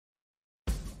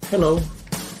Hello,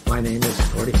 my name is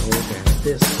Gordy Hogue and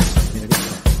this is Community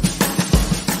Connections.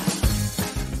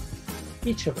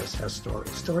 Each of us has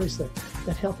stories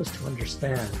that help us to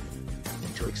understand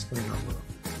and to explain our world.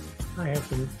 I have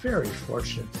been very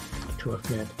fortunate to have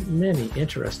met many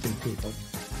interesting people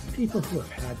who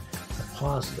have had a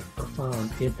positive,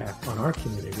 profound impact on our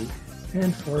community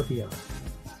and far beyond.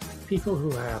 People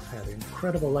who have had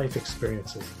incredible life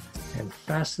experiences and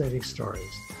fascinating stories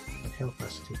that help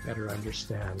us to better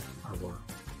understand our world.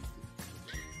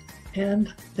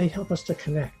 And they help us to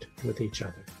connect with each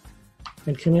other.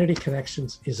 And Community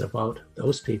Connections is about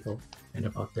those people and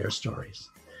about their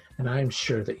stories. And I'm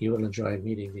sure that you will enjoy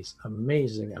meeting these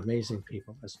amazing, amazing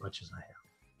people as much as I have.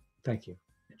 Thank you.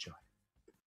 Enjoy.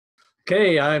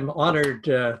 Okay, I'm honored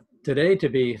today to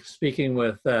be speaking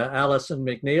with Allison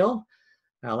McNeill.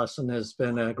 Allison has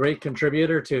been a great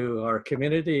contributor to our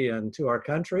community and to our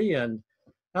country. And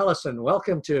Allison,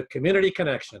 welcome to Community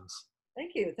Connections.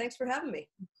 Thank you. Thanks for having me.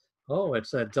 Oh,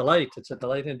 it's a delight. It's a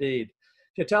delight indeed.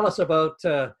 Could you tell us about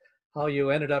how you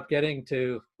ended up getting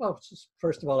to, well,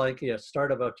 first of all, I'd like you to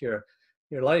start about your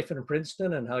life in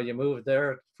Princeton and how you moved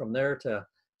there from there to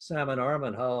Salmon Arm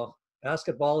and how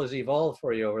basketball has evolved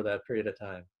for you over that period of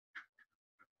time.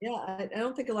 Yeah, I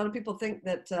don't think a lot of people think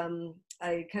that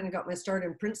I kind of got my start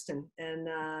in Princeton. And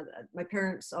my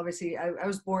parents, obviously, I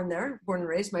was born there, born and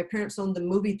raised. My parents owned the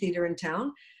movie theater in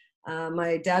town.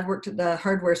 My dad worked at the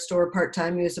hardware store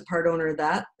part-time. He was a part owner of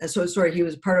that. He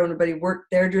was a part owner, but he worked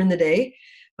there during the day.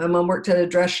 My mom worked at a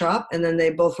dress shop, and then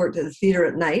they both worked at the theater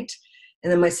at night.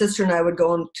 And then my sister and I would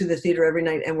go to the theater every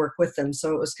night and work with them.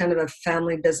 So it was kind of a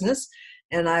family business.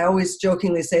 And I always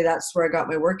jokingly say that's where I got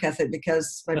my work ethic,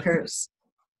 because my parents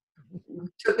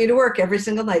took me to work every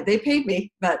single night. They paid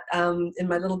me, but in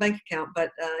my little bank account.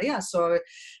 But so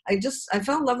I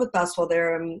fell in love with basketball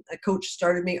there. A coach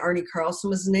started me. Arnie Carlson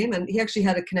was his name, and he actually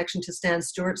had a connection to Stan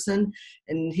Stewartson,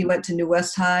 and he went to New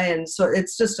West High, and so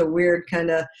it's just a weird kind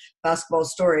of basketball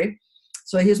story.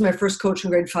 So he was my first coach in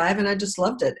grade 5, and I just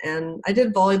loved it. And I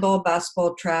did volleyball,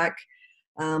 basketball, track.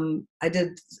 I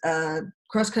did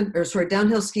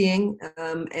downhill skiing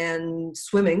and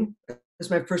swimming. Was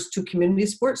my first 2 community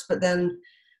sports, but then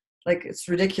it's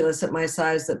ridiculous at my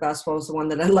size that basketball was the one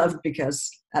that I loved, because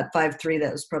at 5'3"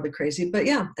 that was probably crazy. But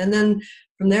yeah, and then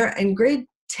from there in grade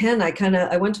 10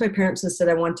 I went to my parents and said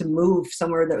I wanted to move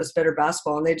somewhere that was better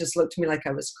basketball, and they just looked at me like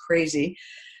I was crazy.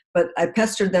 But I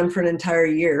pestered them for an entire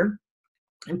year,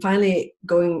 and finally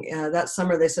going that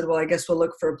summer they said, well, I guess we'll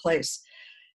look for a place.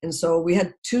 And so we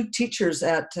had 2 teachers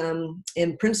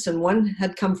in Princeton. One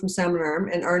had come from Salmon Arm,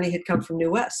 and Arnie had come from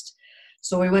New West.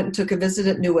 So we went and took a visit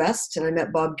at New West, and I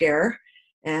met Bob Gare,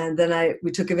 and then we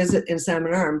took a visit in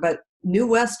Salmon Arm. But New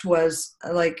West was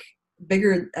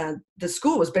bigger. The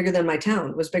school was bigger than my town.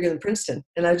 It was bigger than Princeton.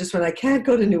 And I just went, I can't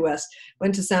go to New West.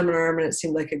 Went to Salmon Arm, and it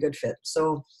seemed like a good fit.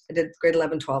 So I did grade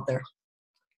 11, 12 there.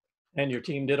 And your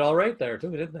team did all right there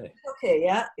too, didn't they? Okay,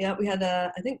 yeah. We had,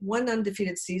 I think, 1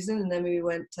 undefeated season, and then we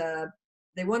went,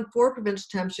 they won 4 provincial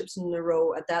championships in a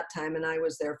row at that time, and I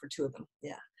was there for 2 of them,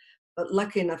 yeah. But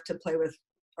lucky enough to play with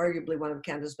arguably one of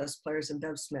Canada's best players in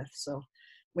Bev Smith. So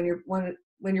when you're on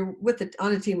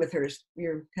a team with her,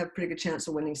 you have a pretty good chance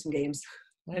of winning some games.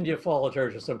 And you followed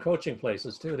her to some coaching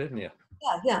places too, didn't you?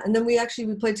 Yeah. And then we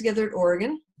played together at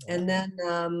Oregon, and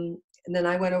then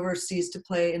I went overseas to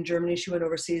play in Germany. She went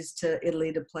overseas to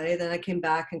Italy to play. Then I came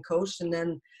back and coached, and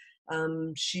then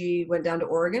she went down to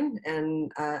Oregon,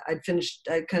 and I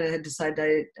kind of had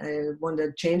decided I wanted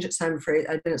to change at Simon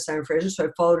Fraser. I'd been at Simon Fraser, so I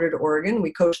followed her to Oregon.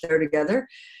 We coached there together,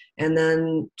 and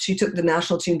then she took the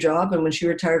national team job. And when she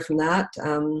retired from that,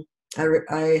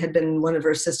 I had been one of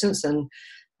her assistants, and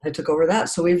I took over that.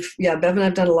 So Bev and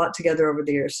I've done a lot together over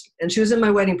the years. And she was in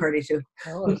my wedding party too.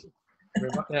 Oh,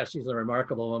 yeah, she's a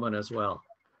remarkable woman as well.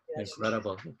 Yeah,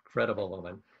 incredible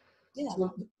woman.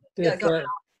 Yeah. I got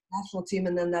national team,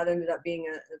 and then that ended up being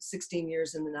 16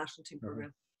 years in the national team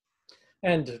program.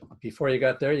 And before you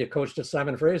got there, you coached at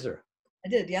Simon Fraser. I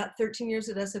did, yeah, 13 years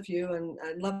at SFU, and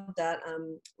I loved that.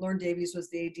 Lauren Davies was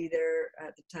the AD there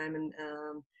at the time, and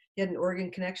he had an Oregon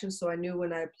connection, so I knew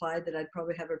when I applied that I'd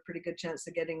probably have a pretty good chance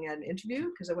of getting an interview,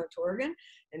 because I went to Oregon,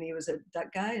 and he was a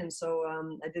Duck guy, and so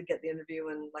I did get the interview,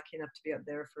 and lucky enough to be up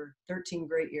there for 13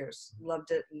 great years.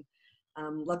 Loved it, and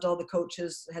loved all the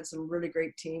coaches. Had some really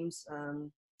great teams.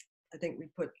 I think we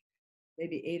put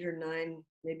maybe 8 or 9,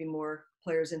 maybe more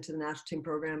players into the national team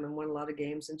program, and won a lot of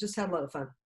games, and just had a lot of fun.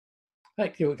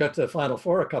 Like you got to the Final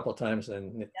Four a couple of times,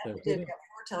 and yeah, we did. Got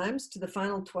 4 times to the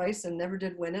final twice, and never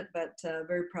did win it. But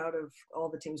very proud of all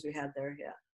the teams we had there.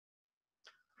 Yeah.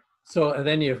 So and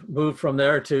then you moved from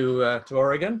there to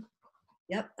Oregon.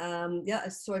 Yep. Yeah.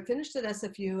 So I finished at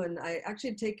SFU, and I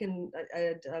actually had taken. I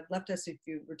had left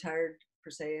SFU, retired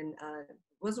per se, and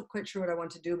wasn't quite sure what I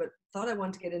wanted to do, but thought I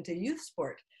wanted to get into youth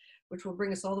sport, which will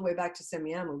bring us all the way back to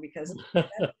Semiahmoo, because like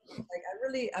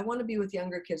I want to be with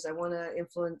younger kids. I want to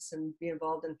influence and be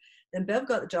involved. And then Bev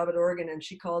got the job at Oregon, and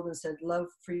she called and said, "Love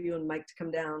for you and Mike to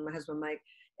come down, my husband Mike,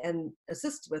 and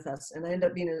assist with us." And I ended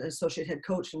up being an associate head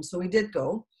coach, and so we did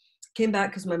go. Came back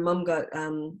because my mom got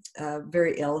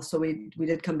very ill, so we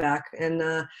did come back. And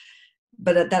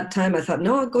but at that time, I thought,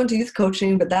 no, I'll go into youth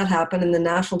coaching. But that happened, and the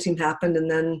national team happened, and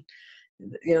then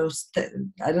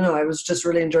I don't know. I was just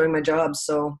really enjoying my job.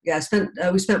 So yeah,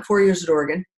 we spent 4 years at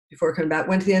Oregon before coming back.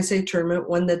 Went to the NCAA tournament,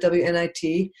 won the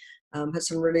WNIT, had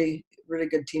some really really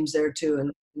good teams there too,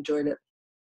 and enjoyed it.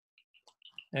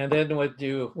 And then when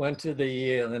you went to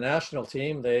the national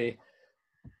team,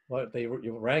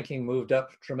 your ranking moved up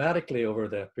dramatically over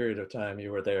the period of time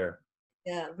you were there.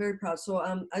 Yeah, very proud. So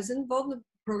I was involved in the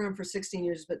program for 16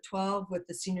 years, but 12 with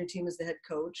the senior team as the head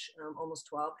coach, almost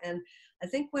 12. And I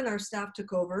think when our staff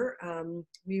took over,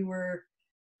 we were,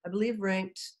 I believe,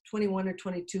 ranked 21 or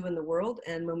 22 in the world.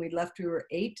 And when we left, we were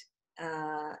 8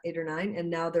 or 9, and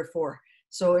now they're 4.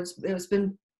 So it's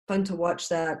been fun to watch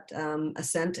that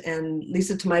ascent. And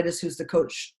Lisa Tomaitis, who's the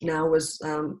coach now, was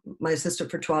my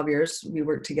assistant for 12 years. We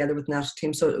worked together with the national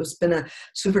team. So it's been a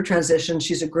super transition.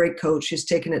 She's a great coach. She's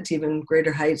taken it to even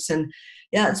greater heights. And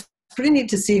yeah, it's pretty neat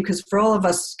to see, because for all of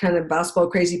us kind of basketball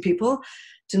crazy people,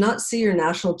 to not see your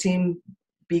national team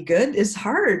be good is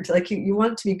hard. Like you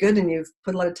want it to be good, and you've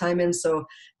put a lot of time in. So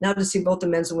now to see both the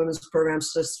men's and women's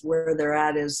programs just where they're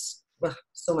at is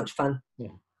so much fun. Yeah.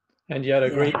 And you had a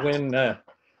great win at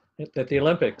the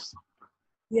Olympics.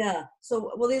 Yeah.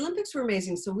 So, well, the Olympics were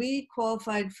amazing. So we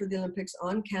qualified for the Olympics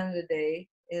on Canada Day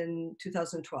in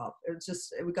 2012. It was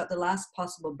just, we got the last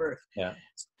possible berth. Yeah.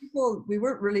 So we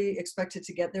weren't really expected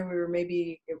to get there. We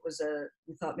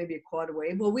thought maybe a quad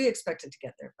away. Well, we expected to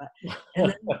get there,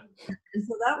 and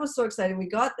so that was so exciting. We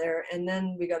got there, and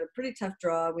then we got a pretty tough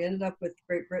draw. We ended up with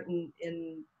Great Britain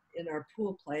in our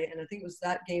pool play. And I think it was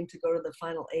that game to go to the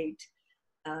final 8.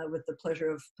 With the pleasure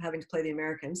of having to play the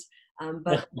Americans.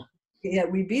 But yeah,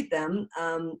 we beat them.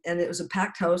 And it was a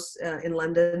packed house in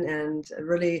London, and a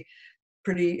really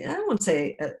pretty, I won't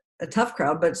say a tough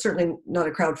crowd, but certainly not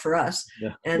a crowd for us.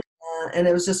 Yeah. And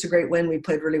it was just a great win. We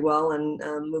played really well, and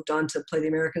moved on to play the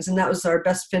Americans. And that was our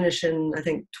best finish in, I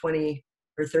think, 20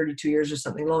 or 32 years or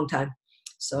something, long time.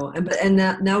 So, and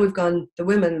now we've gone, the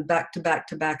women, back to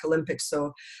back Olympics.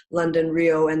 So London,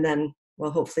 Rio, and then,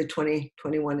 well, hopefully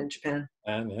 2021 in Japan.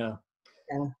 And yeah.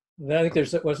 I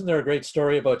think wasn't there a great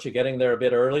story about you getting there a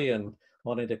bit early and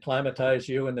wanting to acclimatize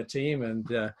you and the team, and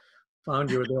found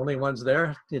you were the only ones there?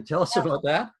 Can you tell us about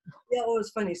that? Yeah, well, it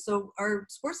was funny. So our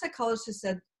sports psychologist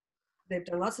said they've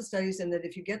done lots of studies, and that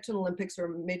if you get to an Olympics or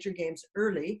major games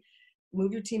early,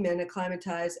 move your team in,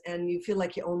 acclimatize, and you feel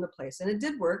like you own the place. And it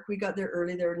did work. We got there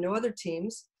early. There were no other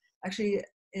teams. Actually,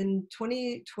 in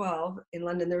 2012 in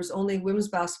London, there was only women's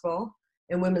basketball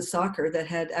and women's soccer that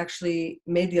had actually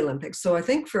made the Olympics. So I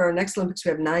think for our next Olympics, we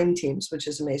have 9 teams, which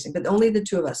is amazing, but only the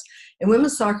 2 of us. And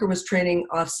women's soccer was training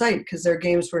off-site because their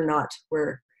games were not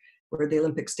where the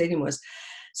Olympic stadium was.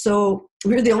 So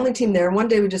we were the only team there. And one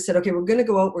day we just said, okay, we're going to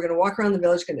go out. We're going to walk around the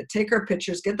village, going to take our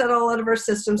pictures, get that all out of our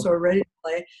system so we're ready to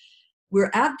play.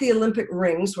 We're at the Olympic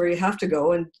rings where you have to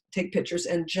go and take pictures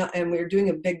and jump, and we were doing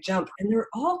a big jump. And there were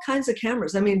all kinds of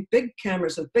cameras. I mean, big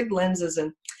cameras with big lenses, and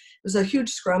it was a huge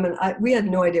scrum, and we had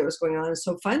no idea what was going on. And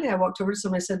so finally I walked over to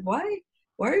someone and I said, why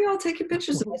are you all taking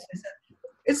pictures of us? I said,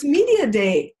 it's media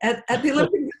day at the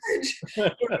Olympic Village.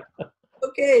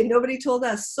 Okay, nobody told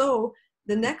us. So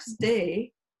the next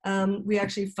day, we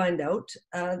actually find out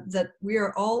that we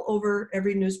are all over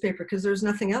every newspaper, because there's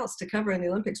nothing else to cover in the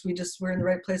Olympics. We just were in the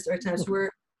right place at the right time. So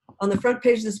we're on the front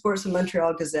page of the Sports of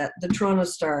Montreal Gazette, the Toronto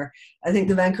Star. I think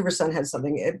the Vancouver Sun had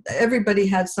something. Everybody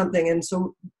had something. And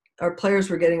so our players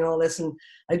were getting all this. And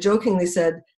I jokingly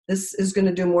said, this is going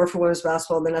to do more for women's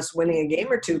basketball than us winning a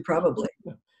game or 2, probably.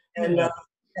 And it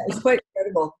was quite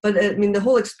incredible. But I mean, the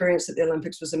whole experience at the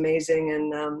Olympics was amazing.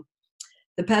 And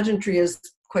the pageantry is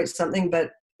quite something, but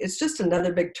it's just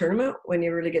another big tournament when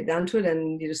you really get down to it,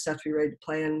 and you just have to be ready to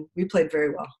play. And we played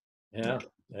very well. Yeah,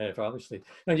 obviously.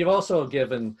 And you've also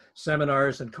given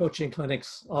seminars and coaching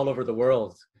clinics all over the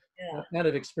world. Yeah. What kind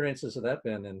of experiences have that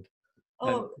been? And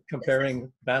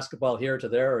comparing basketball here to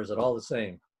there, or is it all the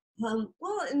same? Well,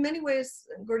 in many ways,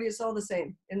 Gordy, it's all the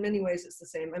same. In many ways, it's the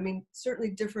same. I mean, certainly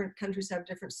different countries have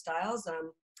different styles.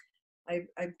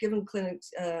 I've given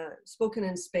clinics, spoken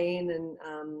in Spain,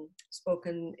 and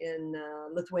spoken in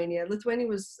Lithuania. Lithuania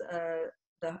was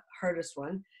the hardest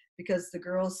one, because the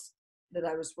girls that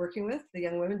I was working with, the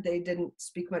young women, they didn't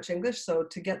speak much English. So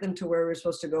to get them to where we were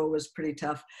supposed to go was pretty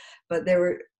tough. But they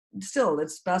were still,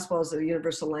 basketball is a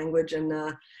universal language.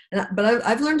 But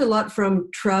I've learned a lot from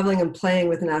traveling and playing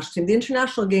with the national team. The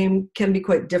international game can be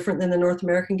quite different than the North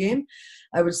American game.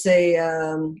 I would say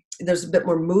there's a bit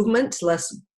more movement,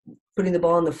 less putting the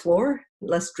ball on the floor,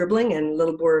 less dribbling, and a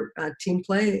little more team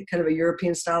play, kind of a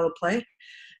European style of play.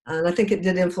 And I think it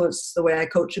did influence the way I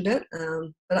coach a bit.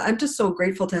 But I'm just so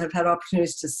grateful to have had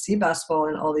opportunities to see basketball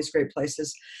in all these great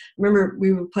places. I remember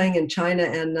we were playing in China,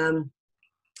 and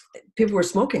people were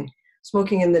smoking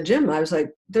in the gym. I was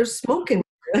like, there's smoking.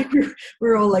 Like we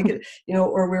were all like,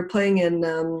 or we were playing in,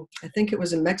 I think it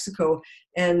was in Mexico,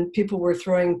 and people were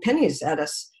throwing pennies at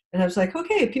us. And I was like,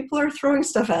 okay, people are throwing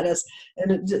stuff at us.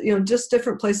 And, just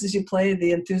different places you play,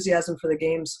 the enthusiasm for the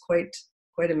game's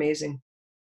quite amazing.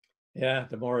 Yeah,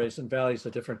 the mores and valleys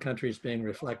of different countries being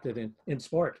reflected in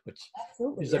sport, which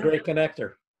Absolutely, is a great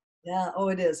connector. Yeah, oh,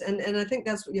 it is. And I think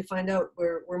that's what you find out.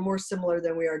 We're more similar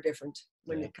than we are different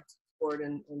when it comes to sport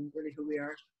and really who we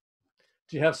are.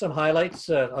 Do you have some highlights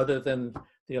other than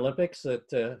the Olympics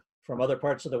that from other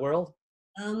parts of the world?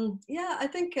 Yeah, I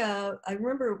think I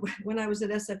remember when I was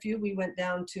at SFU, we went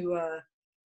down to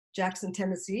Jackson,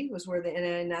 Tennessee, was where the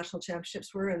NAIA National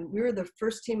Championships were. And we were the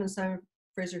first team in Simon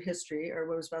Fraser history, our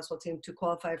women's basketball team, to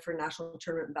qualify for a national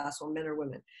tournament in basketball, men or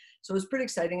women. So it was pretty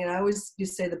exciting. And I always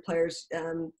used to say to the players,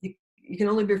 you can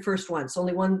only be first once.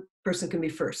 Only one person can be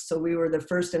first. So we were the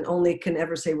first and only can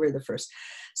ever say we're the first.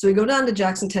 So we go down to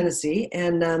Jackson, Tennessee,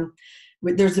 and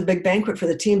there's a big banquet for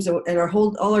the teams, and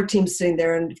all our teams sitting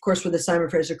there. And of course, we're the Simon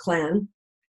Fraser clan.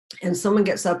 And someone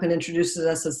gets up and introduces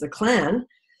us as the clan,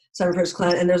 Simon Fraser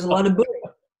clan. And there's a lot of booing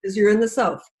because you're in the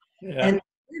South. Yeah. And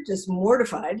we're just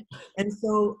mortified. And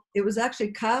so it was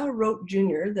actually Kyle Rote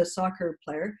Jr., the soccer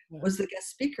player, was the guest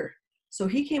speaker. So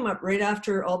he came up right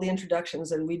after all the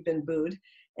introductions, and we'd been booed.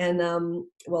 And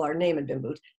our name had been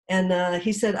booed. And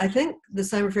he said, I think the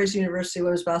Simon Fraser University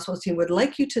women's basketball team would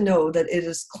like you to know that it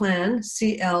is clan,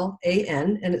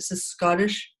 C-L-A-N, and it's a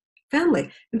Scottish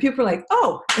family. And people were like,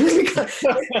 oh. And then we clapped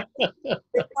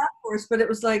for us, but it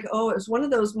was like, it was one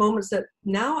of those moments that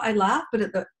now I laugh, but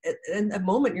in the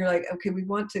moment you're like, okay, we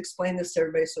want to explain this to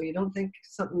everybody so you don't think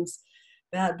something's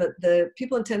bad. But the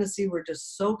people in Tennessee were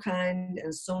just so kind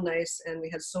and so nice, and we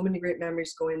had so many great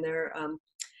memories going there.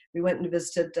 We went and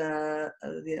visited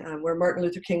where Martin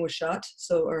Luther King was shot.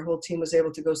 So our whole team was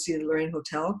able to go see the Lorraine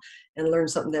Hotel and learn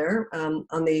something there.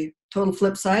 On the total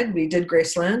flip side, we did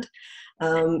Graceland.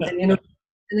 And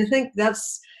I think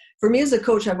that's, for me as a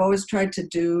coach, I've always tried to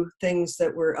do things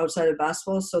that were outside of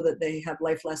basketball so that they have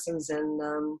life lessons.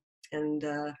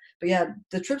 But yeah,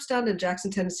 the trips down to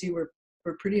Jackson, Tennessee were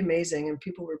pretty amazing, and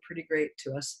people were pretty great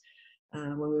to us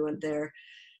when we went there.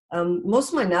 Most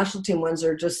of my national team ones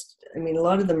are just, a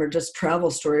lot of them are just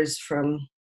travel stories from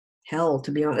hell,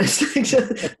 to be honest.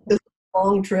 just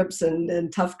long trips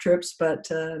and tough trips, but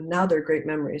now they're great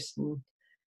memories. And,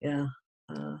 yeah.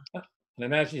 And I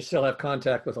imagine you still have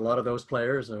contact with a lot of those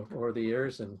players over the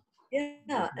years.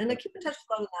 Yeah, and I keep in touch with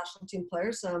a lot of national team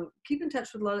players. Keep in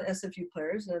touch with a lot of SFU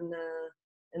players, and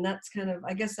that's kind of,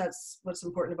 I guess that's what's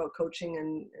important about coaching,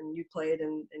 and you played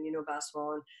and you know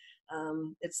basketball,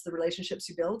 and it's the relationships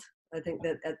you build. I think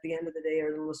that at the end of the day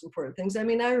are the most important things. I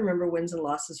remember wins and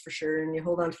losses for sure, and you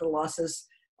hold on to the losses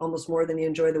almost more than you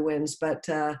enjoy the wins. But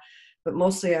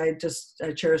mostly I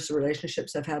cherish the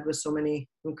relationships I've had with so many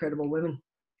incredible women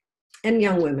and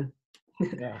young women.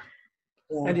 Yeah.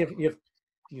 And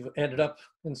you've ended up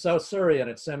in South Surrey and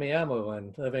at Semiahmoo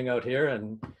and living out here,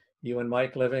 and you and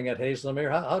Mike living at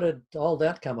Hazelmere. How did all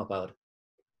that come about?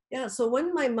 Yeah, so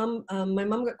when my mom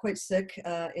got quite sick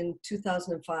in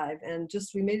 2005, and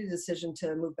we made a decision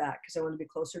to move back because I wanted to be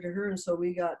closer to her, and so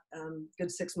we got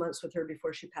good 6 months with her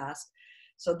before she passed.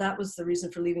 So that was the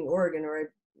reason for leaving Oregon,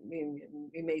 or we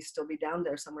may still be down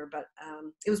there somewhere, but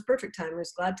it was perfect time. I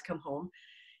was glad to come home,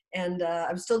 and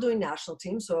I was still doing national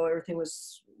team, so everything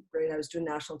was great. I was doing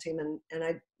national team, and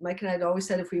Mike and I had always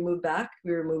said if we moved back,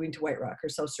 we were moving to White Rock or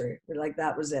South Surrey.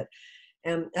 That was it.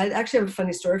 And I actually have a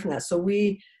funny story from that. So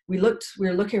we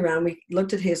were looking around, we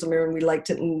looked at Hazelmere and we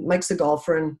liked it. And Mike's a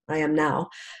golfer and I am now.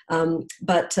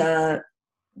 But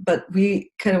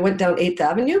we kind of went down 8th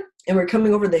Avenue and we're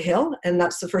coming over the hill. And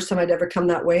that's the first time I'd ever come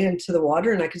that way into the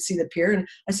water, and I could see the pier. And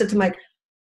I said to Mike,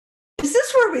 is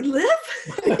this where we live?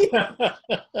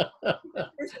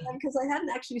 Because I hadn't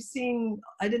actually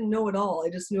I didn't know it all. I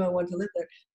just knew I wanted to live there.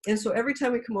 And so every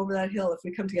time we come over that hill, if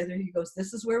we come together, he goes,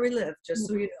 this is where we live, just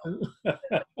so you know.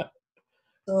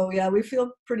 So yeah, we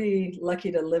feel pretty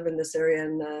lucky to live in this area.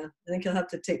 And I think he'll have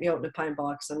to take me out in a pine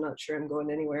box. I'm not sure I'm going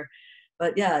anywhere.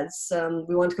 But yeah, it's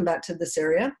we wanted to come back to this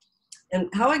area. And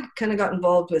how I kind of got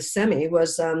involved with semi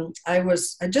was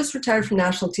I just retired from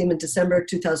national team in December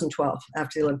 2012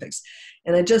 after the Olympics.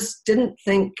 And I just didn't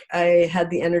think I had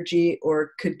the energy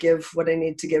or could give what I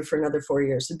need to give for another 4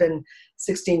 years. It'd been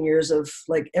 16 years of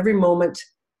like every moment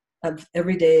of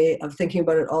every day of thinking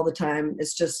about it all the time.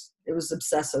 It was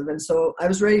obsessive. And so I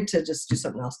was ready to just do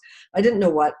something else. I didn't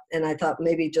know what, and I thought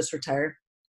maybe just retire.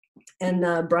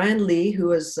 And Brian Lee, who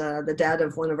was the dad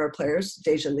of one of our players,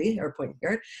 Deja Lee, our point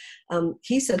guard,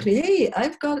 he said to me, hey,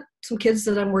 I've got some kids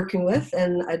that I'm working with,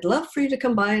 and I'd love for you to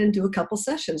come by and do a couple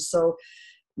sessions. So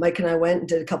Mike and I went and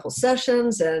did a couple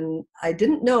sessions, and I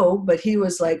didn't know, but he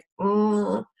was like,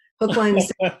 hook, line,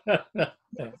 trying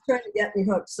to get me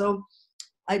hooked. So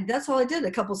that's all I did,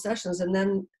 a couple sessions. And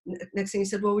then next thing he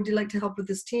said, well, would you like to help with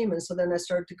this team? And so then I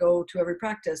started to go to every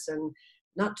practice, and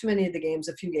not too many of the games,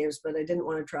 a few games, but I didn't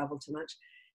want to travel too much.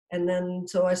 And then,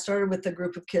 so I started with the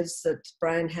group of kids that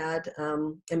Brian had,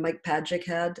 and Mike Padgick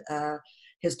had,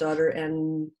 his daughter,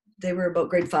 and they were about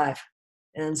grade 5.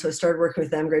 And so I started working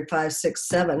with them, grade 5, 6,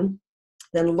 7.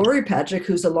 Then Lori Padgick,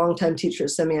 who's a longtime teacher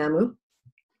at Semiahmoo,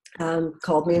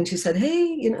 called me and she said,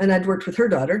 hey, and I'd worked with her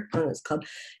daughter on this club.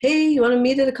 Hey, you want to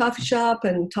meet at a coffee shop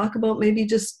and talk about maybe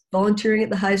just volunteering at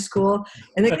the high school?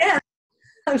 And again,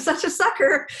 I'm such a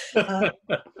sucker.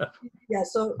 Yeah,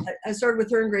 so I started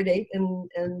with her in grade 8,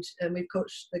 and we've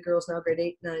coached the girls now grade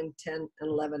 8, 9, 10, and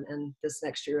 11. And this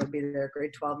next year will be their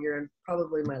grade 12 year, and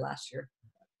probably my last year.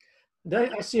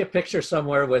 I see a picture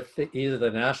somewhere with either the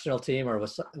national team or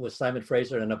with Simon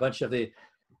Fraser and a bunch of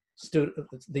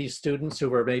these students who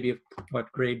were maybe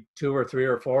grade 2 or 3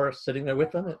 or 4 sitting there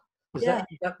with them. Is that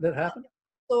happened?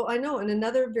 So I know, and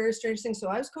another very strange thing. So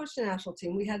I was coaching the national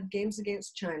team. We had games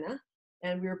against China,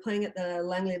 and we were playing at the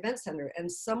Langley Event Center.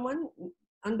 And someone,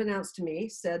 unbeknownst to me,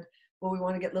 said, well, we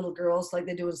want to get little girls like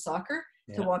they do in soccer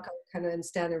to walk out kind of and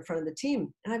stand in front of the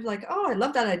team. And I'm like, oh, I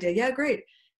love that idea. Yeah, great.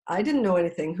 I didn't know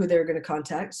anything who they were going to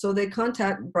contact. So they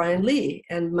contact Brian Lee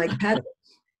and Mike Padgett.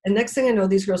 And next thing I know,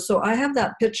 these girls, so I have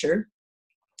that picture.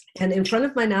 And in front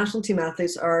of my national team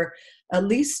athletes are at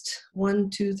least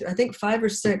 1, 2, 3, I think 5 or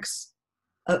 6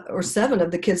 or 7 of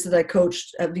the kids that I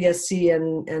coached at VSC,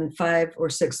 and 5 or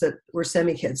 6 that were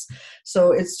semi kids.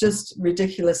 So it's just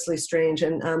ridiculously strange.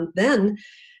 And then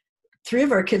 3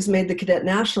 of our kids made the cadet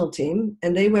national team,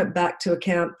 and they went back to a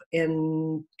camp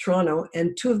in Toronto,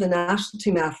 and 2 of the national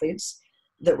team athletes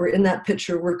that were in that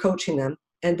picture were coaching them,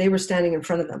 and they were standing in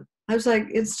front of them. I was like,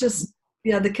 it's just,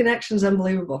 yeah, the connection's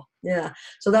unbelievable. Yeah.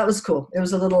 So that was cool. It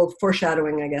was a little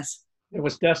foreshadowing, I guess. It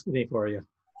was destiny for you.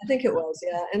 I think it was,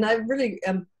 yeah. And I really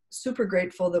am super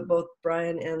grateful that both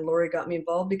Brian and Lori got me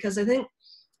involved, because I think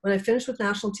when I finished with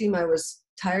national team, I was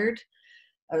tired.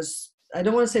 I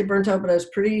don't want to say burnt out, but I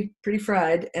was pretty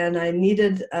fried, and I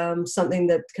needed something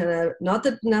that kind of, not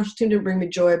that national team didn't bring me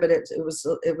joy, but it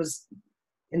was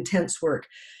intense work.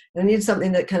 And I needed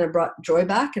something that kind of brought joy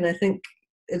back, and I think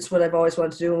it's what I've always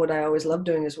wanted to do, and what I always love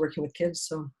doing is working with kids.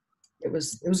 So it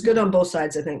was good on both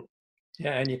sides, I think.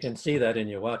 Yeah, and you can see that in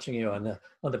you watching you on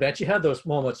the bench. You had those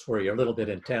moments where you're a little bit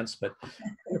intense, but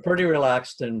you're pretty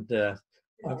relaxed, and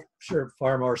I'm sure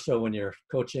far more so when you're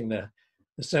coaching the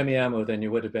Semiahmoo than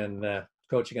you would have been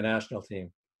coaching a national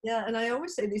team. Yeah, and I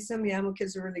always say these Semiahmoo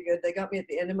kids are really good. They got me at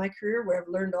the end of my career where I've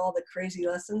learned all the crazy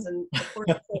lessons, and of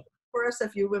course, poor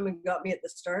SFU women got me at the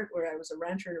start where I was a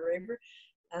ranter and a raver,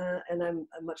 and I'm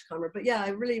much calmer. But yeah, I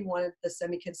really wanted the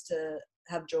semi kids to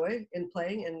have joy in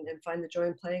playing, and find the joy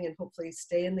in playing, and hopefully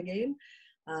stay in the game.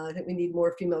 I think we need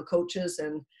more female coaches,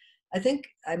 and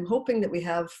I'm hoping that we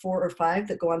have 4 or 5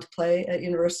 that go on to play at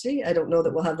university. I don't know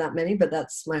that we'll have that many, but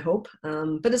that's my hope.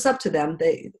 But it's up to them.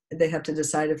 They have to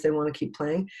decide if they want to keep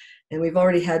playing. And we've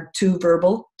already had 2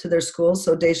 verbal to their schools.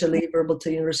 So Deja Lee verbal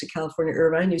to University of California,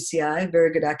 Irvine, UCI,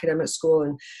 very good academic school,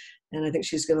 and I think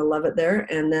she's going to love it there.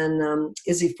 And then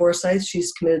Izzy Forsyth,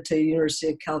 she's committed to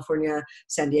University of California,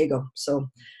 San Diego. So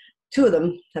 2 of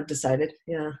them have decided,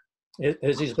 yeah.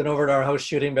 Izzy's been over at our house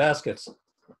shooting baskets.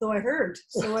 So I heard.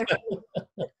 It's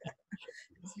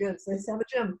good. It's nice to have a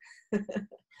gym.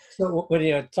 So when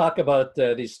you talk about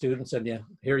these students and you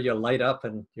hear you light up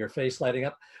and your face lighting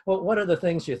up, well, what are the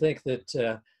things you think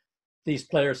that these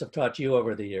players have taught you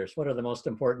over the years? What are the most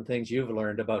important things you've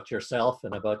learned about yourself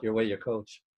and about your way you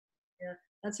coach? Yeah,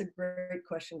 that's a great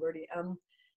question, Gordy.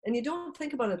 And you don't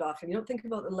think about it often. You don't think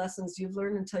about the lessons you've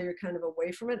learned until you're kind of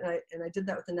away from it. And I did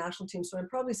that with the national team. So I'm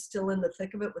probably still in the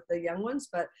thick of it with the young ones.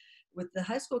 But with the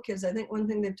high school kids, I think one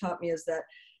thing they've taught me is that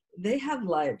they have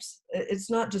lives. It's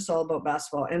not just all about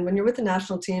basketball. And when you're with the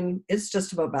national team, it's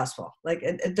just about basketball. Like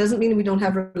it doesn't mean we don't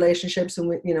have relationships. And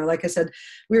we, you know, like I said,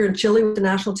 we were in Chile with the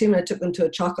national team, and I took them to a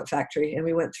chocolate factory, and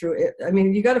we went through it. I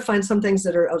mean, you got to find some things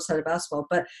that are outside of basketball,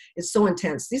 but it's so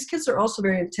intense. These kids are also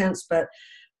very intense, but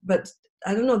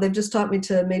I don't know. They've just taught me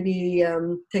to maybe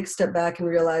take a step back and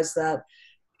realize that,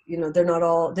 you know, they don't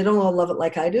all love it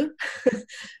like I do,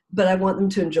 but I want them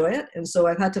to enjoy it. And so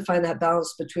I've had to find that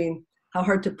balance between how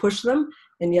hard to push them,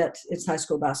 and yet it's high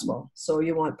school basketball. So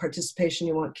you want participation.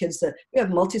 You want kids that, we have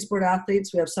multi-sport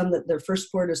athletes. We have some that their first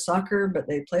sport is soccer, but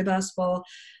they play basketball.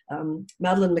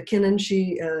 Madeline McKinnon,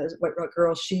 White Rock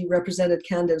girl, she represented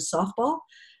Canada in softball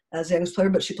as a youngest player,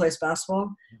 but she plays basketball,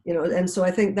 you know. And so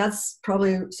I think that's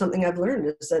probably something I've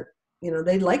learned, is that, you know,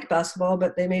 they like basketball,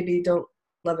 but they maybe don't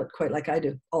love it quite like I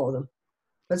do, all of them.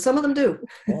 But some of them do.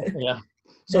 Yeah.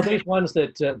 So these ones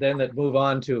that that move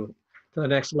on to the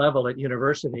next level at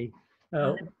university,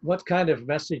 what kind of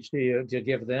message do you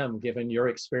give them, given your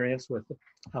experience with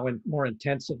how more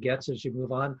intense it gets as you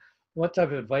move on? What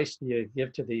type of advice do you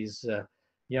give to these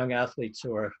young athletes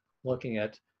who are looking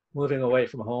at moving away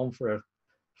from home for a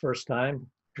first time,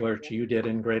 which you did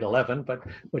in grade 11, but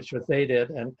which what they did,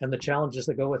 and the challenges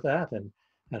that go with that, and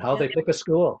how they pick a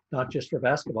school, not just for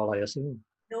basketball, I assume.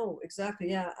 No, exactly.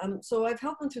 Yeah. So I've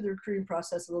helped them through the recruiting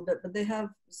process a little bit, but they have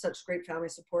such great family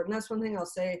support. And that's one thing I'll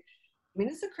say. I mean,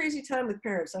 it's a crazy time with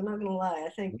parents. I'm not going to lie. I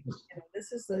think, you know,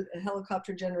 this is a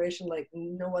helicopter generation like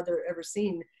no other ever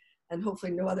seen, and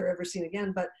hopefully no other ever seen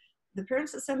again. But the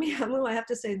parents at Semiahmoo, I have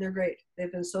to say, they're great.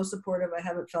 They've been so supportive. I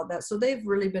haven't felt that. So they've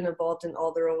really been involved in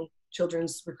all their own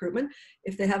children's recruitment.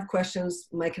 If they have questions,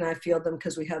 Mike and I field them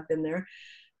because we have been there.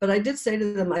 But I did say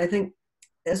to them, I think,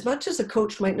 as much as a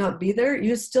coach might not be there,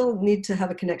 you still need to have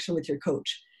a connection with your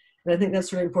coach. And I think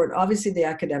that's really important. Obviously, the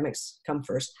academics come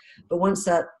first. But once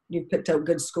that you've picked out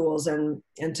good schools, and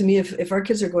to me, if our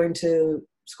kids are going to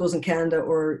schools in Canada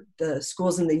or the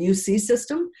schools in the UC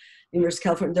system, University of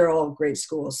California, they're all great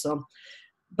schools. So,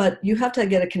 but you have to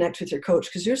get a connect with your coach,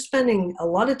 because you're spending a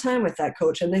lot of time with that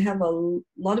coach, and they have a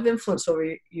lot of influence over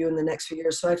you in the next few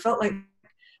years. So I felt like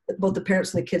both the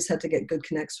parents and the kids had to get good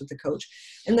connects with the coach.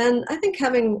 And then I think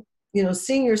having, you know,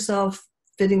 seeing yourself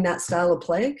fitting that style of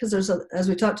play, because as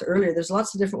we talked earlier, there's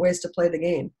lots of different ways to play the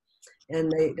game, and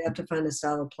they have to find a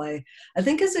style of play. I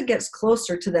think as it gets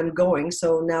closer to them going,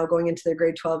 so now going into their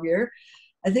grade 12 year,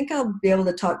 I think I'll be able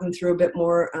to talk them through a bit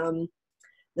more,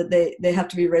 that they have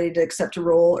to be ready to accept a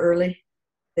role early.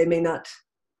 They may not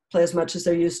play as much as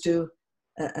they're used to.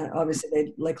 Obviously,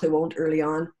 they likely won't early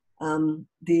on.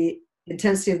 The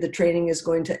intensity of the training is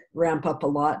going to ramp up a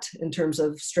lot in terms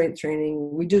of strength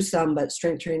training. We do some, but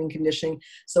strength training, conditioning.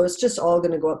 So it's just all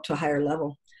going to go up to a higher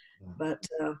level. But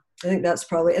I think that's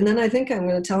probably, and then I think I'm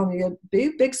going to tell them, you be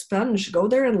a big sponge, go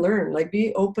there and learn, like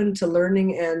be open to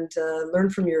learning, and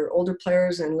learn from your older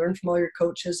players and learn from all your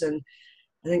coaches. And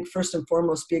I think first and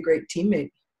foremost, be a great teammate.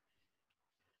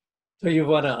 So you've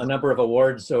won a number of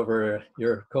awards over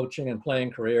your coaching and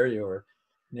playing career. You were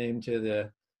named to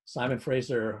the Simon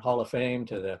Fraser Hall of Fame,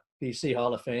 to the BC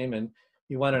Hall of Fame, and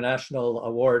you won a national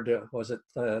award. Was it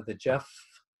the Jeff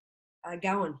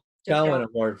Gowan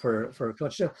Award for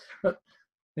coach? But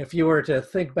if you were to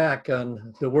think back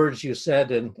on the words you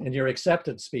said in your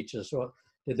acceptance speeches,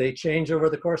 did they change over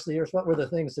the course of the years? What were the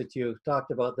things that you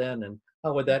talked about then, and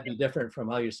how would that be different from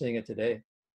how you're seeing it today?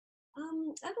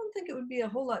 I don't think it would be a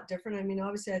whole lot different. I mean,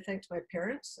 obviously I thanked my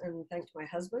parents and thanked my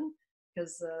husband,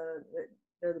 because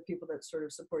they're the people that sort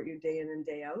of support you day in and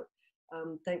day out.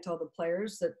 Thanked all the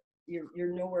players that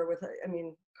you're nowhere with. I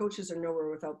mean, coaches are nowhere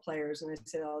without players, and I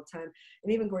say that all the time.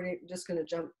 And even Gordy, just going to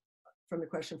jump from the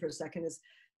question for a second, is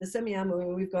the Semiahmoo. I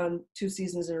mean, we've gone 2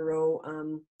 seasons in a row.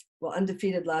 Well,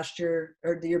 undefeated last year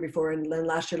or the year before, and then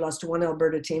last year lost to one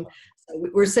Alberta team. So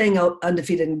we're saying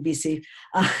undefeated in BC,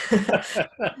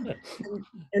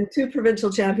 and 2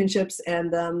 provincial championships,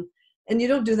 and you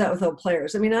don't do that without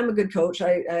players. I mean, I'm a good coach.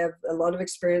 I have a lot of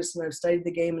experience, and I've studied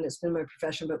the game, and it's been my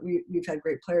profession, but we've had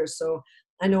great players. So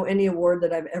I know any award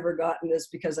that I've ever gotten is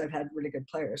because I've had really good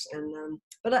players. And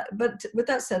but with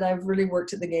that said, I've really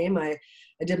worked at the game. I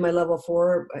did my level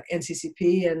 4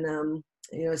 NCCP, and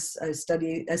you know,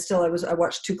 I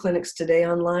watched 2 clinics today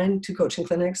online, 2 coaching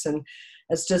clinics, and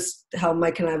that's just how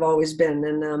Mike and I have always been.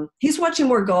 And he's watching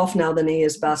more golf now than he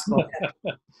is basketball.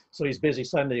 So he's busy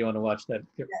Sunday. You want to watch that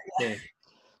game.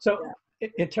 So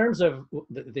in terms of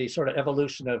the sort of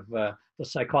evolution of the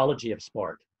psychology of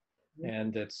sport,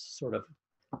 and it's sort of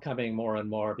becoming more and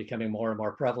more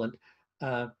prevalent,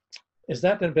 has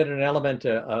that been an element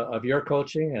of your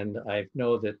coaching? And I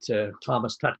know that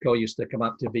Thomas Tutko used to come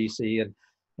up to BC and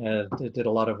did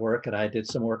a lot of work, and I did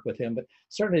some work with him, but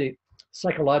certainly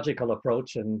psychological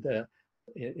approach, and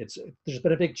there's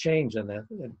been a big change in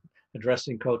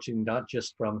addressing coaching, not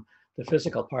just from the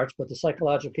physical parts, but the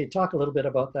psychological. Can you talk a little bit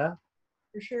about that?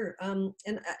 For sure. And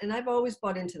I've always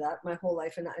bought into that my whole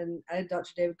life. And I had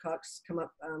Dr. David Cox come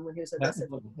up when he was at us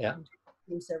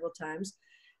team several times.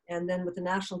 And then with the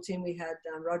national team, we had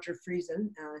Roger Friesen,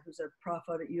 who's a prof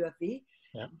out at UFV.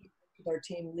 Yeah. With our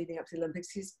team leading up to the Olympics.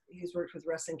 He's worked with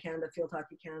Wrestling Canada, Field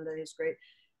Hockey Canada. He's great.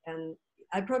 And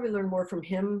I probably learned more from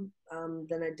him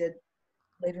than I did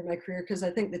later in my career, because I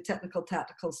think the technical,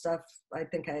 tactical stuff I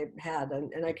think I had,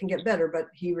 and I can get better, but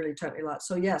he really taught me a lot.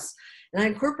 So yes, and I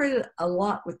incorporated a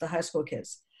lot with the high school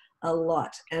kids, a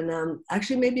lot. And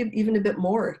actually maybe even a bit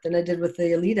more than I did with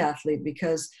the elite athlete,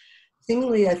 because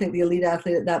seemingly I think the elite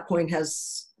athlete at that point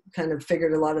has kind of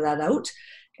figured a lot of that out.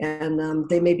 And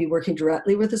they may be working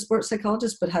directly with a sports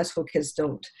psychologist, but high school kids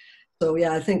don't. So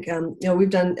yeah, I think, we've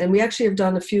done, and we actually have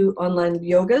done a few online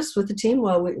yogas with the team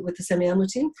with the Semiahmoo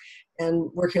team,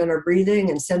 and working on our breathing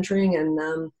and centering.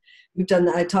 And we've done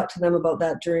that. I talked to them about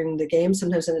that during the game.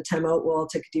 Sometimes in a timeout, we'll all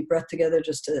take a deep breath together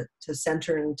just to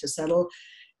center and to settle.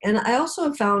 And I also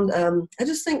have found, I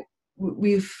just think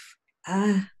we're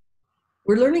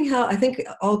learning how, I think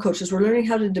all coaches, we're learning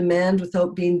how to demand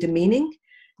without being demeaning.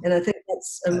 And I think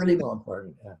that's really so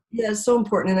important. Yeah, it's so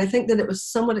important. And I think that it was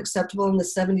somewhat acceptable in the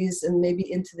 70s and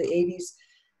maybe into the 80s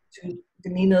to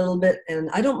demean a little bit. And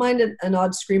I don't mind an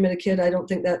odd scream at a kid. I don't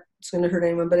think that's going to hurt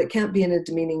anyone, but it can't be in a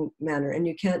demeaning manner, and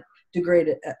you can't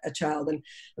degrade a child. And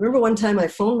I remember one time I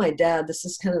phoned my dad. This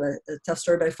is kind of a tough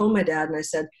story, but I phoned my dad and I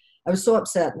said, I was so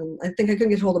upset, and I think I couldn't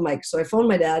get hold of Mike. So I phoned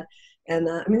my dad, and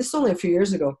this is only a few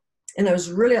years ago. And I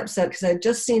was really upset because I had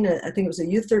just seen I think it was a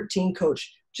U13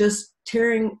 coach just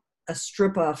tearing a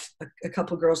strip off a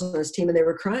couple of girls on his team, and they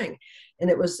were crying. And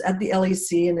it was at the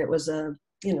LEC, and it was an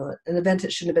event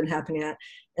it shouldn't have been happening at.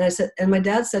 And I said, and my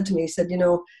dad said to me, he said,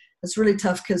 it's really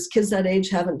tough because kids that age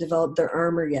haven't developed their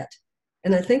armor yet.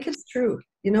 And I think it's true.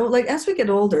 Like as we get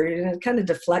older, kind of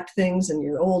deflect things, and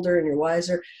you're older and you're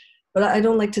wiser. But I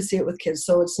don't like to see it with kids.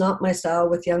 So it's not my style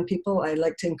with young people. I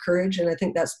like to encourage, and I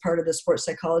think that's part of the sports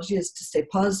psychology, is to stay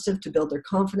positive, to build their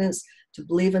confidence, to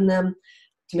believe in them,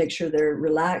 to make sure they're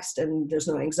relaxed and there's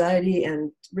no anxiety.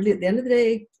 And really at the end of the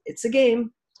day, it's a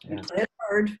game. We play it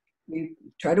hard, we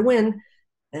try to win,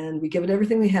 and we give it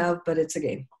everything we have, but it's a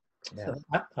game. Yeah.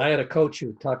 So. I had a coach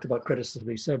who talked about criticism.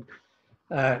 He said,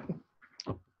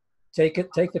 take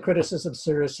the criticism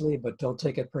seriously, but don't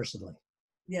take it personally.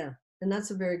 Yeah. And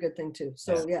that's a very good thing too.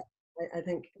 So yeah, I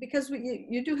think because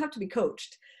you do have to be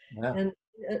coached. Yeah. And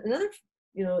another,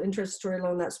 interesting story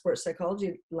along that sports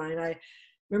psychology line, I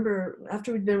remember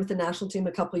after we'd been with the national team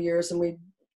a couple of years, and we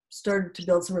started to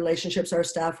build some relationships, our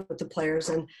staff with the players,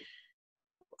 and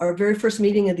our very first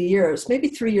meeting of the year, it was maybe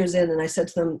 3 years in, and I said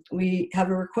to them, we have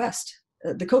a request.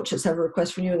 The coaches have a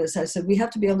request from you. And I said, we have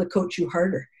to be able to coach you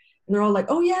harder. And they're all like,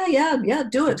 oh yeah,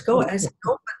 do it, go. I said,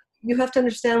 no, but you have to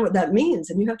understand what that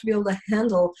means, and you have to be able to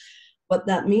handle what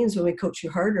that means when we coach you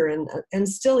harder. And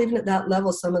still, even at that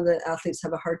level, some of the athletes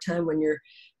have a hard time when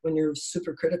you're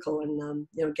super critical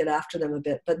and get after them a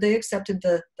bit. But they accepted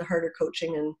the harder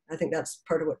coaching, and I think that's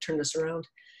part of what turned us around.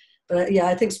 But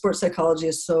I think sports psychology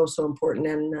is so important,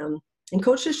 and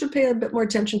coaches should pay a bit more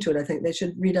attention to it. I think they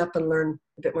should read up and learn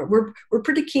a bit more. We're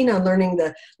pretty keen on learning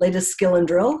the latest skill and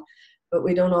drill, but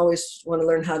we don't always want to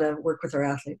learn how to work with our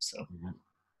athletes. So.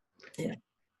 Yeah.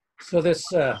 So this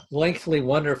lengthy,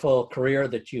 wonderful career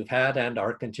that you've had and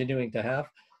are continuing to have,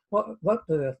 what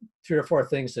the 3 or 4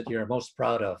 things that you're most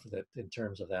proud of that in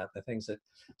terms of that, the things that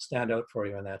stand out for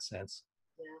you in that sense?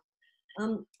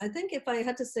 Yeah. I think if I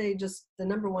had to say just the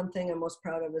number one thing I'm most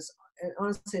proud of is, and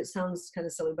honestly, it sounds kind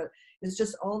of silly, but it's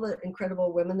just all the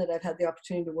incredible women that I've had the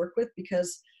opportunity to work with,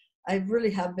 because I really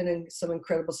have been in some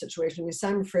incredible situations.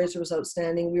 Simon Fraser was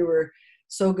outstanding. We were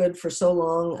so good for so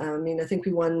long. I think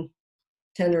we won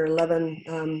 10 or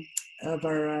 11 of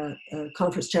our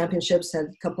conference championships, had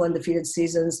a couple undefeated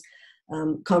seasons,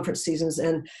 conference seasons.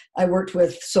 And I worked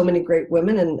with so many great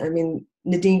women. And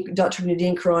Dr.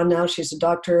 Nadine Caron now, she's a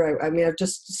doctor. I've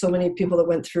just so many people that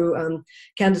went through.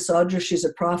 Candace Audra, she's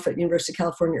a prof at University of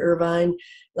California, Irvine.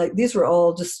 Like these were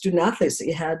all just student athletes that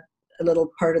you had a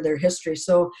little part of their history.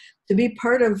 So to be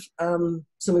part of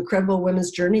some incredible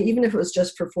women's journey, even if it was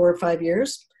just for 4 or 5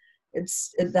 years,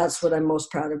 that's what I'm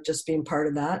most proud of, just being part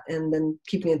of that, and then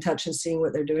keeping in touch and seeing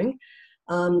what they're doing.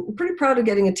 I'm pretty proud of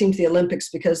getting a team to the Olympics,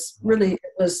 because really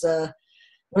it was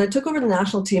when I took over the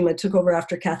national team, I took over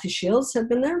after Kathy Shields had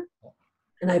been there,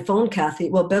 and I phoned Kathy.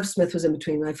 Well, Bev Smith was in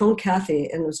between. I phoned Kathy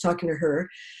and was talking to her,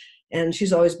 And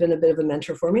she's always been a bit of a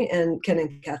mentor for me, and Ken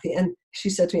and Kathy. And she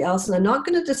said to me, Allison, I'm not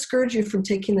going to discourage you from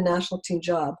taking the national team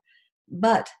job,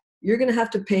 but you're going to have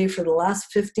to pay for the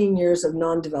last 15 years of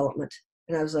non-development.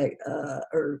 And I was like,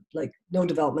 or like no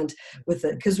development with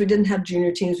it, because we didn't have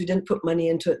junior teams. We didn't put money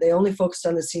into it. They only focused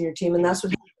on the senior team. And that's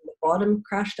what happened. The bottom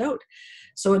crashed out.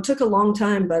 So it took a long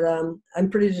time, but I'm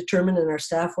pretty determined, and our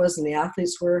staff was, and the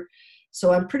athletes were.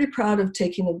 So I'm pretty proud of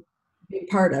being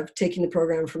part of taking the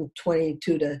program from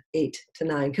 22 to 8 to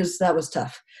 9, because that was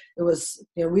tough. It was,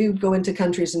 we would go into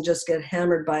countries and just get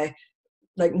hammered by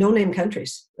like no-name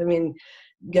countries. I mean,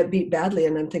 get beat badly,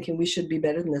 and I'm thinking we should be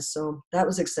better than this. So that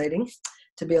was exciting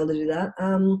to be able to do that.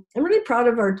 I'm really proud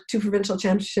of our 2 provincial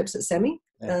championships at Semi.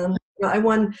 Yeah. I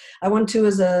won 2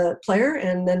 as a player,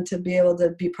 and then to be able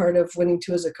to be part of winning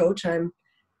 2 as a coach, I'm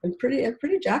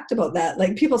pretty jacked about that.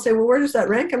 Like, people say, well, where does that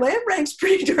rank? I'm like, it ranks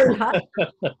pretty darn high.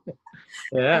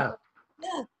 Yeah.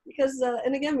 Yeah, because,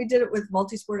 and again, we did it with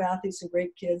multi-sport athletes and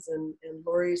great kids, and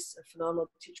Lori's a phenomenal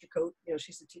teacher coach.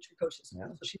 She's a teacher coach. Yeah.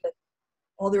 So she did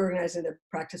all the organizing, the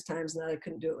practice times, and that I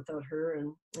couldn't do it without her.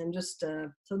 And just,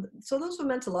 so those have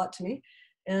meant a lot to me.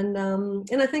 And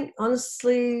I think,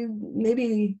 honestly,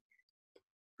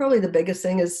 probably the biggest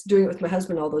thing is doing it with my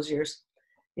husband all those years.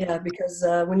 Yeah, because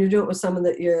when you're doing it with someone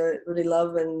that you really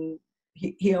love, and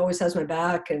he always has my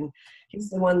back, and he's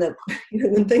the one that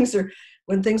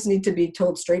when things need to be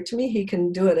told straight to me, he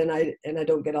can do it, and I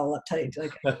don't get all uptight.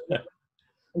 Like,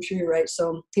 I'm sure you're right.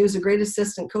 So he was a great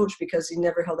assistant coach because he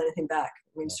never held anything back.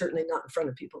 I mean, certainly not in front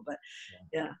of people, but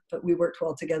but we worked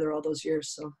well together all those years.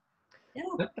 So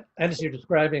yeah. And as you're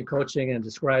describing coaching and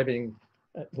describing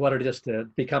what it is to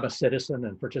become a citizen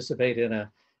and participate in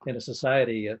a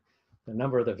society, a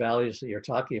number of the values that you're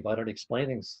talking about and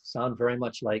explaining sound very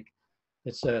much like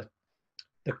it's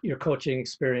your coaching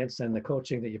experience and the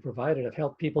coaching that you provided have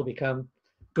helped people become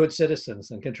good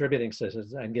citizens and contributing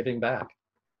citizens and giving back.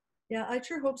 Yeah, I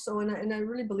sure hope so. And I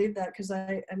really believe that, because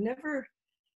I've never,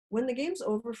 when the game's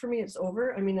over for me, it's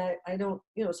over. I mean, I don't,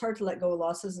 it's hard to let go of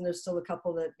losses, and there's still a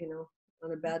couple that,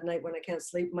 on a bad night when I can't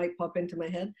sleep might pop into my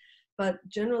head. But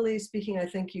generally speaking, I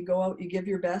think you go out, you give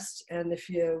your best, and if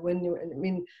you win, I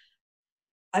mean,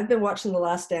 I've been watching The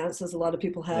Last Dance, as a lot of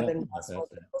people have, and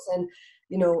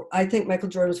I think Michael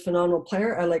Jordan was a phenomenal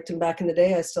player. I liked him back in the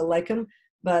day. I still like him,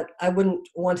 but I wouldn't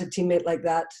want a teammate like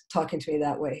that talking to me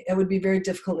that way. It would be very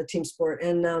difficult in a team sport,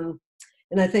 and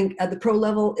I think at the pro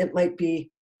level it might be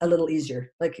a little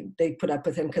easier. Like, they put up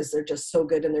with him because they're just so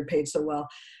good and they're paid so well.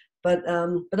 But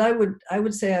I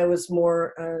would say I was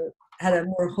more had a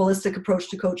more holistic approach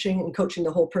to coaching, and coaching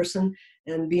the whole person,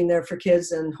 and being there for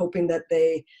kids, and hoping that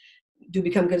they do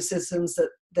become good citizens,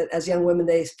 that as young women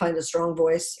they find a strong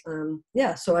voice.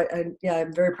 So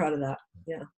I'm very proud of that.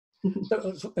 Yeah.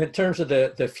 So in terms of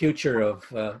the future of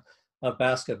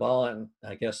basketball, and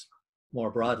I guess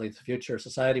more broadly the future of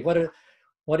society,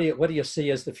 what do you see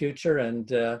as the future,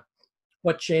 and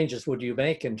what changes would you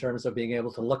make in terms of being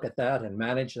able to look at that and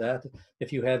manage that,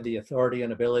 if you had the authority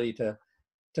and ability to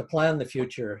plan the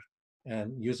future,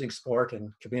 and using sport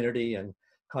and community and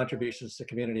contributions to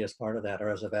community as part of that, or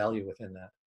as a value within that?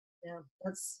 Yeah,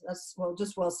 that's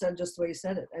well said, just the way you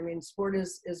said it. I mean, sport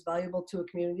is valuable to a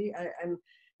community.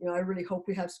 I really hope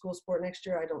we have school sport next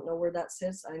year. I don't know where that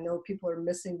sits. I know people are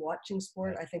missing watching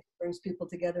sport. I think it brings people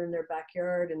together in their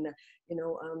backyard, and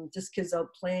just kids out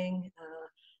playing.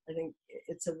 I think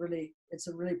it's a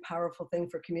really powerful thing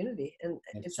for community, and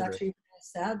it's actually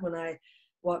sad when I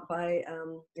walk by.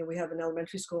 We have an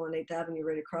elementary school on 8th Avenue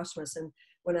right across from us, and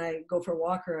when I go for a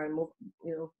walk, or I'm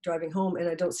driving home, and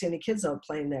I don't see any kids out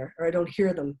playing there, or I don't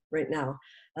hear them right now,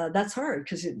 that's hard,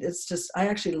 because it's just, I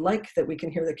actually like that we can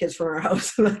hear the kids from our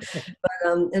house.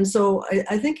 And so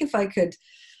I think if I could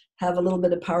have a little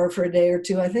bit of power for a day or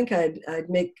two, I think I'd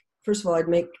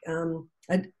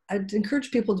encourage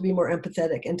people to be more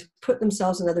empathetic and to put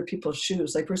themselves in other people's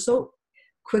shoes. Like, we're so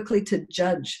quickly to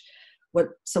judge what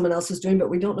someone else is doing,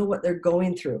 but we don't know what they're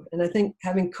going through. And I think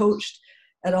having coached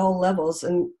at all levels,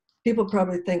 and people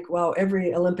probably think, wow,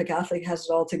 every Olympic athlete has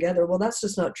it all together. Well, that's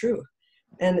just not true.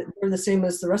 And we're the same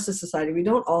as the rest of society. We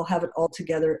don't all have it all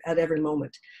together at every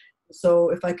moment. So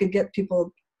if I could get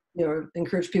people,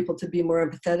 encourage people to be more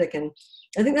empathetic. And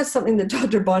I think that's something that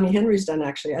Dr. Bonnie Henry's done,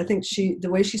 actually. I think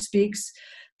the way she speaks,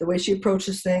 the way she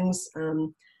approaches things,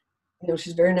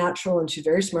 she's very natural, and she's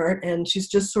very smart, and she's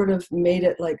just sort of made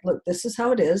it like, look, this is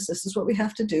how it is. This is what we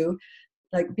have to do.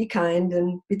 Like, be kind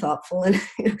and be thoughtful. And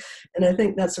and I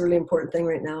think that's a really important thing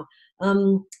right now.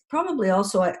 Probably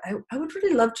also, I would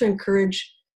really love to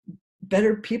encourage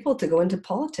better people to go into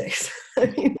politics. I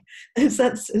mean, is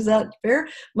that fair?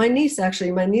 My niece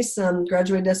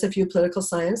graduated SFU political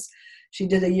science, She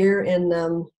did a year in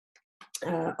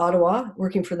Ottawa,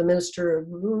 working for the minister of,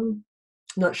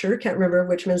 not sure, can't remember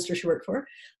which minister she worked for.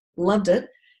 Loved it.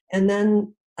 And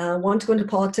then wanted to go into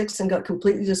politics and got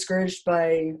completely discouraged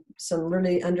by some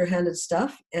really underhanded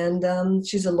stuff. And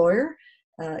she's a lawyer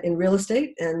in real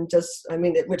estate and does,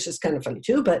 which is kind of funny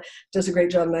too, but does a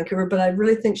great job in Vancouver. But I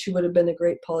really think she would have been a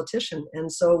great politician.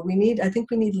 And so I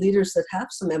think we need leaders that have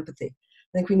some empathy.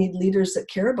 I think we need leaders that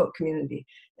care about community.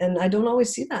 And I don't always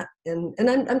see that. And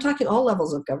I'm talking all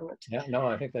levels of government. Yeah, no,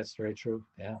 I think that's very true.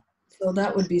 Yeah. So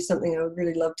that would be something I would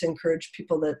really love to encourage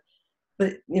people that,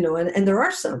 but and there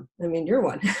are some. I mean, you're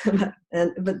one,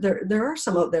 but there are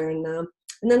some out there, and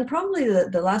then probably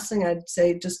the last thing I'd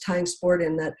say, just tying sport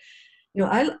in that,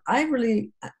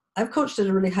 I've coached at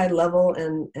a really high level,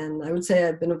 and I would say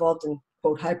I've been involved in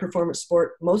quote high performance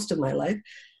sport most of my life,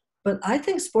 but I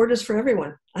think sport is for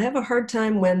everyone. I have a hard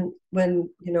time when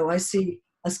I see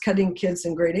us cutting kids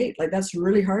in grade 8. Like, that's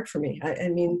really hard for me. I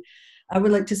mean, I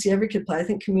would like to see every kid play. I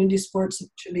think community sports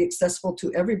should be accessible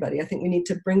to everybody. I think we need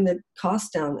to bring the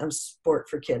cost down of sport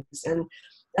for kids. And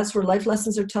that's where life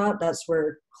lessons are taught. That's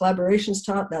where collaboration is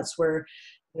taught. That's where,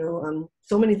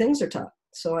 so many things are taught.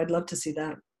 So I'd love to see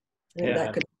that. And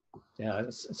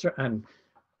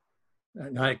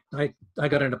I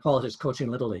got into politics coaching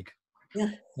Little League. Yeah.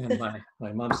 And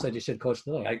my mom said you should coach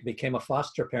Little League. I became a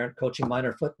foster parent coaching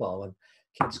minor football when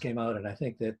kids came out. And I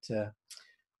think that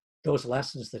those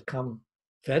lessons that come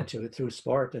fed to it through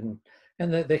sport, and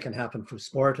they can happen through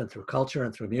sport and through culture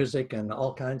and through music and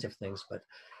all kinds of things, but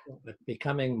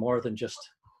becoming more than just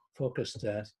focused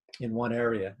in one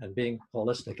area and being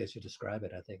holistic as you describe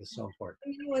it, I think is so important.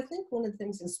 I think one of the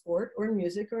things in sport or in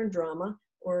music or in drama,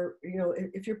 or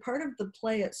if you're part of the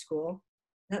play at school,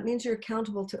 that means you're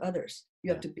accountable to others.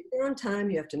 You have to be there on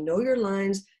time. You have to know your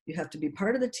lines. You have to be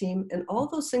part of the team. And all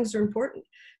those things are important,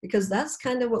 because that's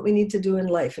kind of what we need to do in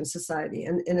life, in society,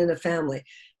 and in a family.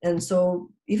 And so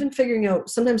even figuring out,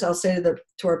 sometimes I'll say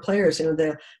to our players,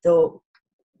 they'll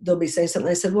be saying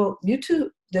something. I said, well, you two,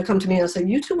 they'll come to me and I'll say,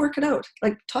 you two work it out.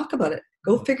 Like, talk about it.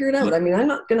 Go figure it out. I mean, I'm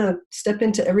not going to step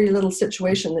into every little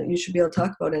situation that you should be able to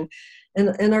talk about.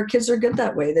 And our kids are good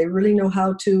that way. They really know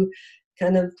how to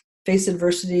kind of face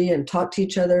adversity and talk to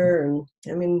each other. And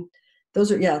I mean,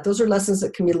 those are lessons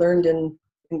that can be learned in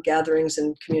gatherings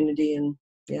and community. And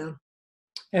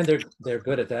and they're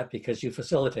good at that because you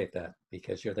facilitate that,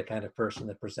 because you're the kind of person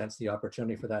that presents the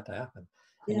opportunity for that to happen.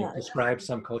 And you describe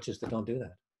some coaches that don't do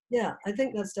that. Yeah, I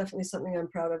think that's definitely something I'm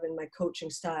proud of in my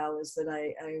coaching style, is that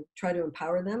I try to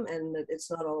empower them, and that it's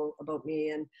not all about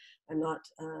me, and I'm not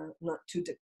too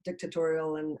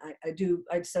dictatorial. And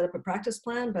I'd set up a practice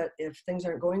plan, but if things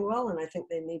aren't going well and I think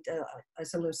they need to, I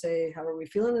sometimes say, how are we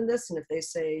feeling in this? And if they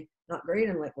say not great,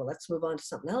 I'm like, well, let's move on to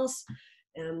something else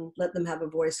and let them have a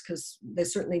voice, because they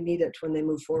certainly need it when they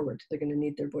move forward. They're going to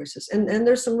need their voices. And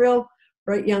there's some real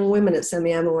bright young women at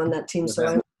Semiahmoo on that team, so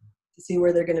I'm to see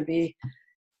where they're going to be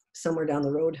somewhere down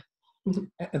the road.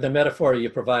 And the metaphor you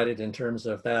provided in terms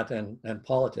of that and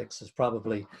politics is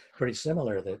probably pretty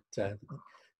similar, that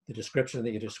the description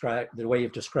that you describe, the way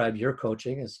you've described your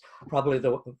coaching, is probably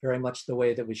very much the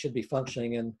way that we should be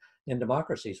functioning in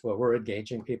democracies, where we're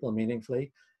engaging people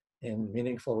meaningfully in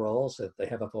meaningful roles, that they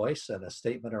have a voice and a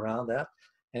statement around that.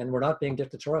 And we're not being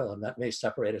dictatorial, and that may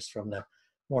separate us from the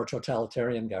more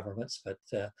totalitarian governments, but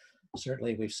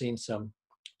certainly we've seen some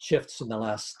shifts in the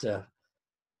last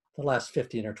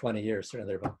 15 or 20 years. There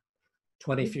are about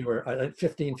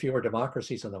 15 fewer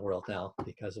democracies in the world now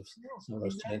because of some of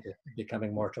those changes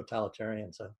becoming more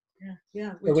totalitarian. So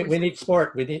we need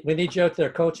sport. We need you out there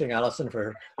coaching, Allison,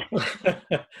 for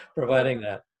providing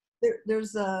that.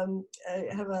 There's I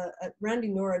have a Randy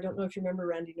Knorr. I don't know if you remember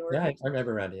Randy Knorr. Yeah, I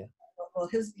remember Randy. Yeah. Well,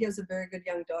 he has a very good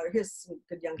young daughter. He has some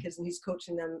good young kids, and he's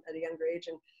coaching them at a younger age.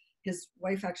 And his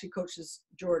wife actually coaches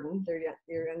Jordan, their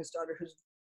youngest daughter, who's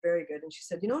very good. And she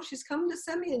said, she's coming to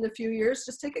Semi in a few years.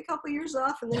 Just take a couple of years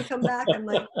off and then come back. I'm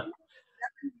like,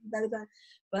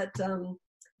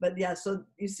 but yeah, so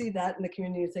you see that in the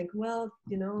community, you think, well,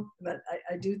 but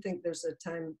I do think there's a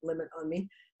time limit on me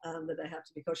that I have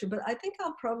to be coaching. But I think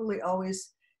I'll probably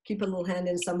always keep a little hand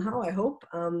in somehow, I hope,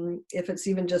 if it's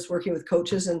even just working with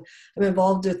coaches. And I'm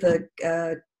involved with the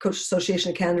Coach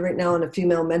Association of Canada right now in a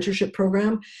female mentorship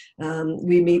program.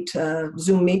 We meet,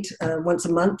 Zoom meet once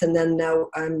a month, and then now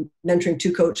I'm mentoring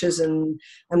 2 coaches, and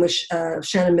I'm with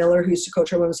Shannon Miller, who used to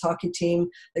coach our women's hockey team.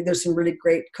 Like, there's some really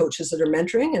great coaches that are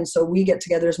mentoring, and so we get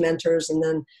together as mentors, and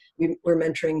then we're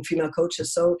mentoring female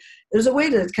coaches. So there's a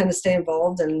way to kind of stay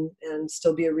involved and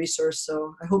still be a resource.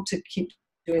 So I hope to keep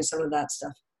doing some of that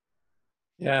stuff.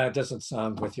 Yeah, it doesn't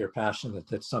sound, with your passion,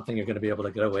 that it's something you're going to be able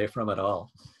to get away from at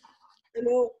all. I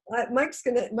know.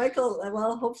 Michael,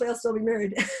 well, hopefully I'll still be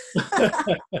married.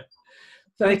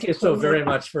 Thank you so very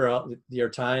much for all your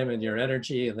time and your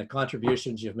energy and the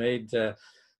contributions you've made to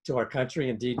our country,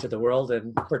 indeed to the world,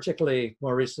 and particularly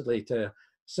more recently to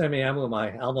Semiahmoo,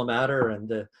 my alma mater, and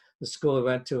the school I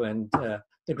went to, and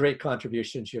the great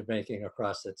contributions you're making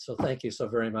across it. So thank you so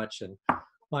very much. And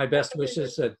my best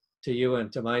wishes to you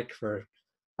and to Mike for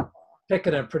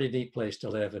picking a pretty neat place to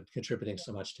live and contributing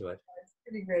so much to it. It's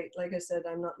pretty great. Like I said,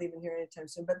 I'm not leaving here anytime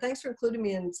soon, but thanks for including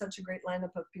me in such a great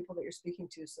lineup of people that you're speaking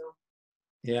to. So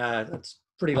yeah, it's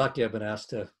pretty lucky I've been asked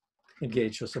to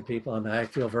engage with some people, and I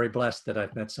feel very blessed that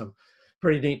I've met some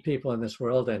pretty neat people in this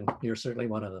world, and you're certainly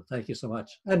one of them. Thank you so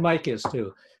much. And Mike is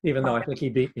too, even though I think he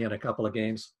beat me in a couple of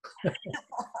games.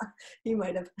 He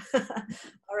might have.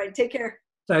 All right, take care.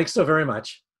 Thanks so very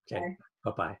much. Okay,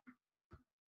 bye-bye.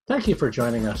 Thank you for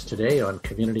joining us today on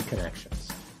Community Connections.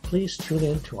 Please tune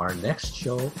in to our next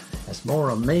show as more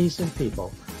amazing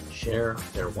people share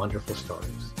their wonderful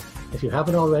stories. If you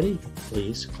haven't already,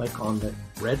 please click on the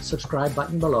red subscribe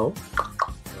button below,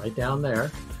 right down there,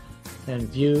 and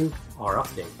view our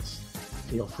updates.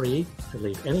 Feel free to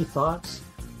leave any thoughts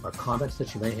or comments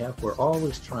that you may have. We're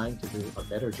always trying to do a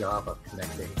better job of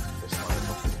connecting this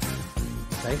wonderful community.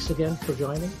 Thanks again for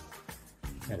joining,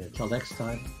 and until next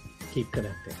time, keep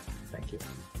connecting. Thank you.